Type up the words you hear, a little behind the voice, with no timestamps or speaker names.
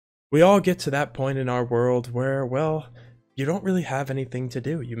We all get to that point in our world where, well, you don't really have anything to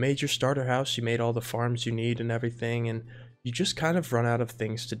do. You made your starter house, you made all the farms you need and everything, and you just kind of run out of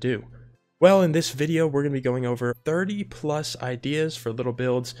things to do. Well, in this video, we're going to be going over 30 plus ideas for little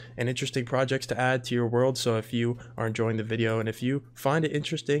builds and interesting projects to add to your world. So if you are enjoying the video and if you find it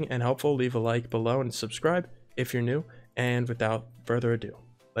interesting and helpful, leave a like below and subscribe if you're new. And without further ado,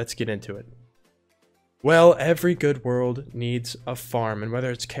 let's get into it. Well, every good world needs a farm, and whether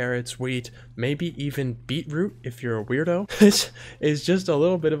it's carrots, wheat, maybe even beetroot if you're a weirdo, this is just a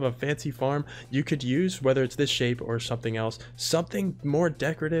little bit of a fancy farm you could use, whether it's this shape or something else, something more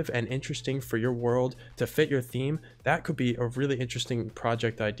decorative and interesting for your world to fit your theme. That could be a really interesting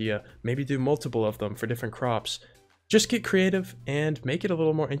project idea. Maybe do multiple of them for different crops. Just get creative and make it a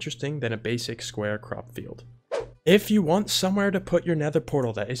little more interesting than a basic square crop field. If you want somewhere to put your nether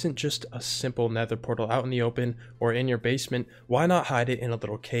portal that isn't just a simple nether portal out in the open or in your basement, why not hide it in a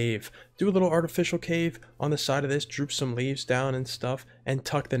little cave? Do a little artificial cave on the side of this, droop some leaves down and stuff, and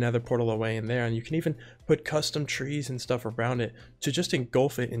tuck the nether portal away in there. And you can even put custom trees and stuff around it to just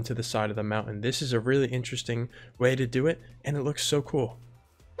engulf it into the side of the mountain. This is a really interesting way to do it, and it looks so cool.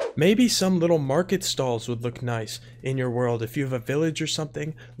 Maybe some little market stalls would look nice in your world. If you have a village or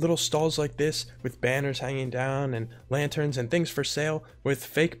something, little stalls like this with banners hanging down and lanterns and things for sale with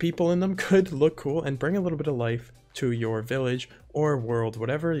fake people in them could look cool and bring a little bit of life to your village or world,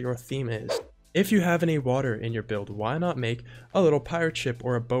 whatever your theme is. If you have any water in your build, why not make a little pirate ship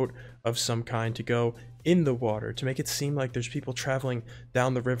or a boat of some kind to go in the water to make it seem like there's people traveling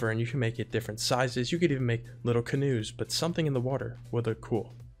down the river, and you can make it different sizes. You could even make little canoes, but something in the water would look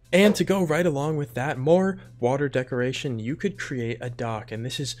cool. And to go right along with that, more water decoration, you could create a dock. And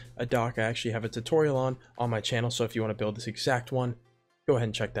this is a dock I actually have a tutorial on my channel. So if you want to build this exact one, go ahead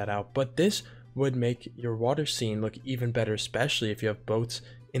and check that out. But this would make your water scene look even better, especially if you have boats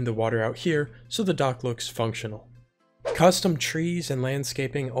in the water out here, so the dock looks functional. Custom trees and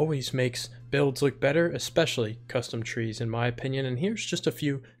landscaping always makes builds look better, especially custom trees in my opinion, and here's just a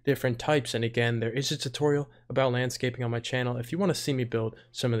few different types. And again, there is a tutorial about landscaping on my channel if you want to see me build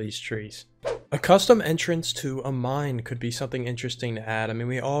some of these trees. A custom entrance to a mine could be something interesting to add. I mean,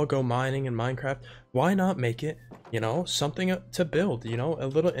 we all go mining in Minecraft. Why not make it, something to build? A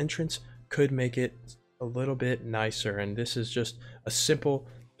little entrance could make it a little bit nicer, and this is just a simple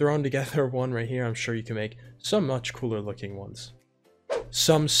thrown together one right here. I'm sure you can make some much cooler looking ones.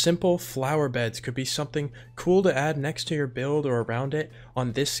 Some simple flower beds could be something cool to add next to your build or around it.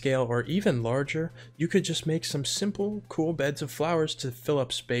 On this scale or even larger, you could just make some simple cool beds of flowers to fill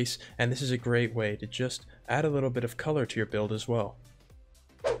up space, and this is a great way to just add a little bit of color to your build as well.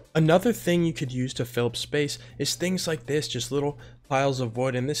 Another thing you could use to fill up space is things like this, just little piles of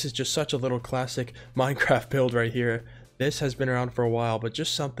wood, and this is just such a little classic Minecraft build right here. This has been around for a while, but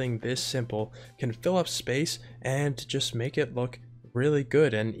just something this simple can fill up space and just make it look really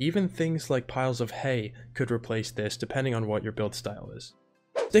good. And even things like piles of hay could replace this depending on what your build style is.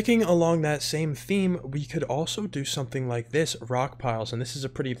 Sticking along that same theme, we could also do something like this, rock piles, and this is a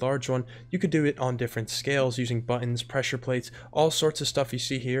pretty large one. You could do it on different scales using buttons, pressure plates, all sorts of stuff you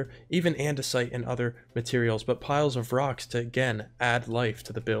see here, even andesite and other materials, but piles of rocks to again add life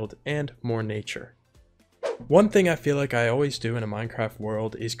to the build and more nature. One thing I feel like I always do in a Minecraft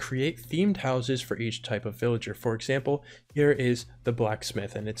world is create themed houses for each type of villager. For example, here is the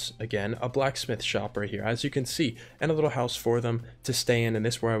blacksmith, and it's again a blacksmith shop right here, as you can see, and a little house for them to stay in, and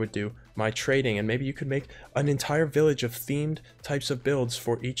this is where I would do my trading. And maybe you could make an entire village of themed types of builds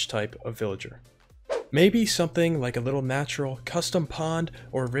for each type of villager. Maybe something like a little natural custom pond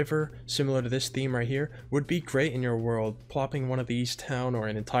or river similar to this theme right here would be great in your world. Plopping one of these down or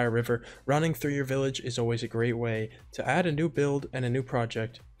an entire river running through your village is always a great way to add a new build and a new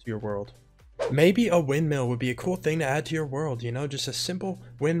project to your world. Maybe a windmill would be a cool thing to add to your world, just a simple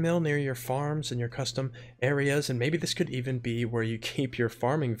windmill near your farms and your custom areas. And maybe this could even be where you keep your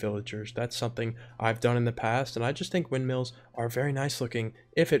farming villagers. That's something I've done in the past, and I just think windmills are very nice looking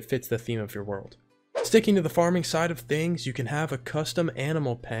if it fits the theme of your world. Sticking to the farming side of things, you can have a custom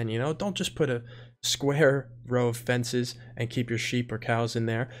animal pen. Don't just put a square row of fences and keep your sheep or cows in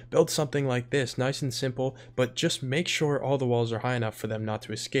there. Build something like this, nice and simple, but just make sure all the walls are high enough for them not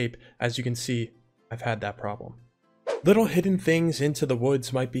to escape. As you can see, I've had that problem. Little hidden things into the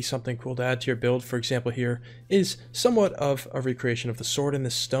woods might be something cool to add to your build. For example, here is somewhat of a recreation of the sword in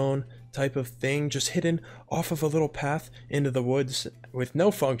the stone type of thing, just hidden off of a little path into the woods with no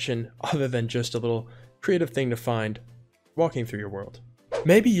function other than just a little creative thing to find walking through your world.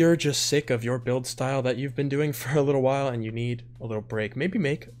 Maybe you're just sick of your build style that you've been doing for a little while and you need a little break. Maybe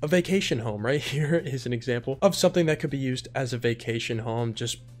make a vacation home. Right here is an example of something that could be used as a vacation home.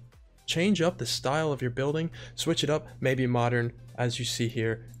 Just change up the style of your building, switch it up, maybe modern as you see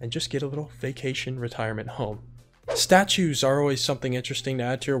here, and just get a little vacation retirement home. Statues are always something interesting to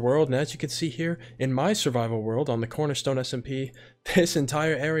add to your world, and as you can see here in my survival world on the Cornerstone SMP, this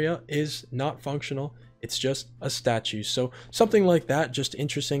entire area is not functional. It's just a statue. So something like that, just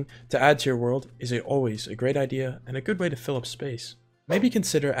interesting to add to your world, is always a great idea and a good way to fill up space. Maybe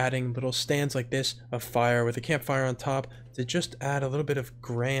consider adding little stands like this of fire with a campfire on top to just add a little bit of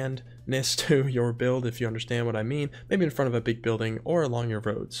grandness to your build, if you understand what I mean. Maybe in front of a big building or along your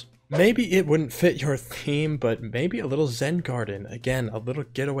roads. Maybe it wouldn't fit your theme, but maybe a little Zen garden. Again, a little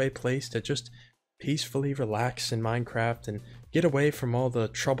getaway place to just peacefully relax in Minecraft and get away from all the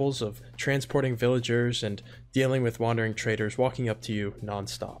troubles of transporting villagers and dealing with wandering traders walking up to you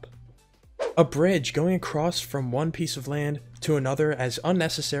non-stop. A bridge going across from one piece of land to another, as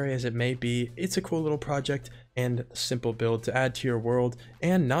unnecessary as it may be, it's a cool little project and simple build to add to your world,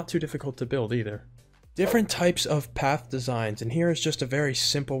 and not too difficult to build either. Different types of path designs, and here is just a very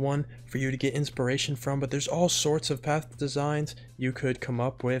simple one for you to get inspiration from, but there's all sorts of path designs you could come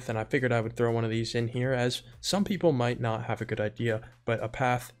up with, and I figured I would throw one of these in here as some people might not have a good idea, but a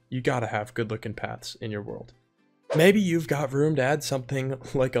path, you gotta have good looking paths in your world. Maybe you've got room to add something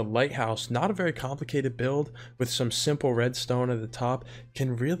like a lighthouse. Not a very complicated build with some simple redstone at the top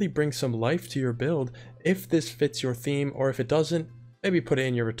can really bring some life to your build if this fits your theme, or if it doesn't, maybe put it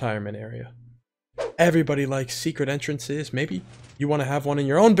in your retirement area. Everybody likes secret entrances. Maybe you want to have one in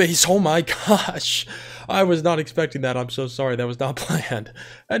your own base. Oh my gosh, I was not expecting that. I'm so sorry, that was not planned.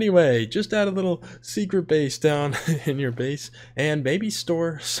 Anyway, just add a little secret base down in your base and maybe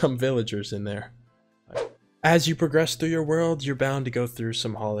store some villagers in there. As you progress through your world, you're bound to go through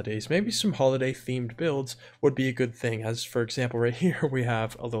some holidays. Maybe some holiday themed builds would be a good thing, as for example right here we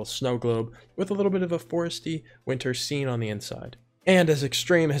have a little snow globe with a little bit of a foresty winter scene on the inside. And as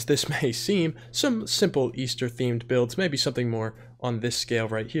extreme as this may seem, some simple Easter themed builds, maybe something more on this scale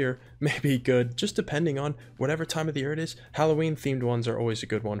right here, may be good, just depending on whatever time of the year it is. Halloween themed ones are always a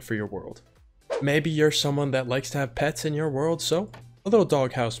good one for your world. Maybe you're someone that likes to have pets in your world, so a little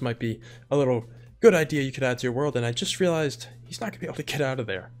doghouse might be a little good idea you could add to your world, and I just realized he's not going to be able to get out of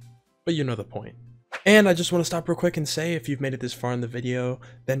there. But you know the point. And I just want to stop real quick and say, if you've made it this far in the video,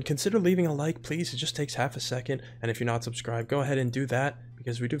 then consider leaving a like, please. It just takes half a second. And if you're not subscribed, go ahead and do that,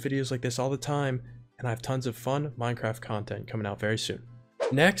 because we do videos like this all the time, and I have tons of fun Minecraft content coming out very soon.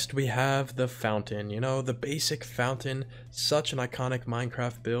 Next, we have the fountain. You know, the basic fountain, such an iconic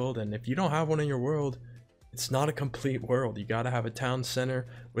Minecraft build, and if you don't have one in your world, it's not a complete world. You gotta have a town center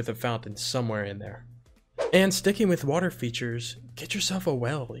with a fountain somewhere in there. And sticking with water features, get yourself a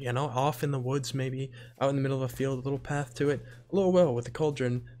well, you know, off in the woods maybe, out in the middle of a field, a little path to it, a little well with a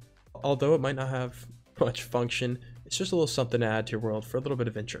cauldron. Although it might not have much function, it's just a little something to add to your world for a little bit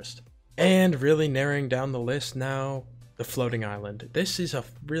of interest. And really narrowing down the list now, the floating island. This is a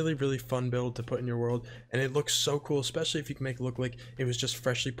really, really fun build to put in your world, and it looks so cool, especially if you can make it look like it was just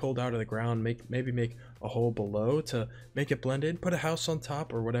freshly pulled out of the ground. Maybe make a hole below to make it blend in, put a house on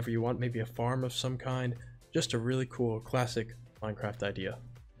top or whatever you want, maybe a farm of some kind. Just a really cool classic Minecraft idea.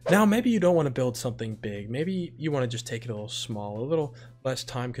 Now maybe you don't want to build something big, maybe you want to just take it a little small, a little less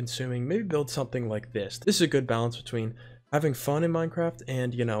time consuming. Maybe build something like this. This is a good balance between having fun in Minecraft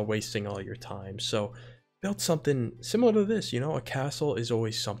and, you know, wasting all your time. So build something similar to this. You know, a castle is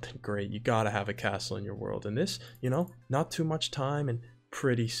always something great. You gotta have a castle in your world, and this, you know, not too much time and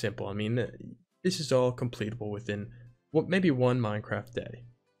pretty simple. I mean, this is all completable within maybe one Minecraft day.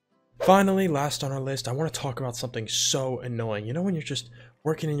 Finally, last on our list, I want to talk about something so annoying. You know, when you're just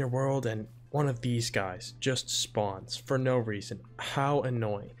working in your world and one of these guys just spawns for no reason. How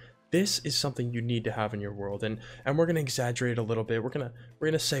annoying. This is something you need to have in your world, and we're gonna exaggerate a little bit. We're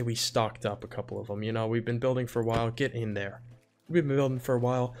gonna say we stocked up a couple of them. You know, we've been building for a while. Get in there. We've been building for a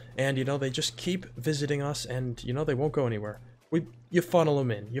while, and you know, they just keep visiting us, and you know, they won't go anywhere. You funnel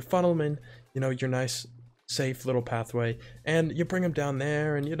them in. You funnel them in. You know, your nice, safe little pathway, and you bring them down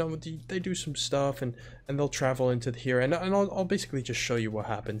there, and you know, they do some stuff, and they'll travel into here, and I'll basically just show you what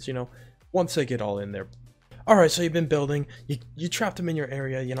happens. You know, once they get all in there. Alright, so you've been building, you trapped them in your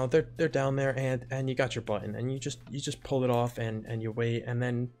area, you know, they're down there, and you got your button, and you just pull it off, and you wait, and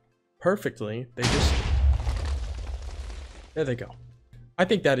then perfectly, there they go. I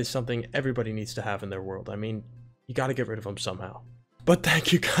think that is something everybody needs to have in their world. I mean, you gotta get rid of them somehow. But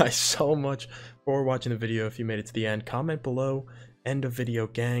thank you guys so much for watching the video. If you made it to the end, comment below, end of video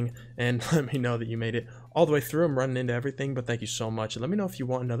gang, and let me know that you made it all the way through. I'm running into everything, but thank you so much, and let me know if you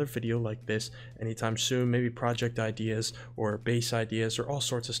want another video like this anytime soon, maybe project ideas or base ideas or all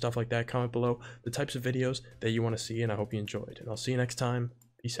sorts of stuff like that. Comment below the types of videos that you want to see, and I hope you enjoyed, and I'll see you next time.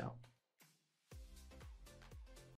 Peace out.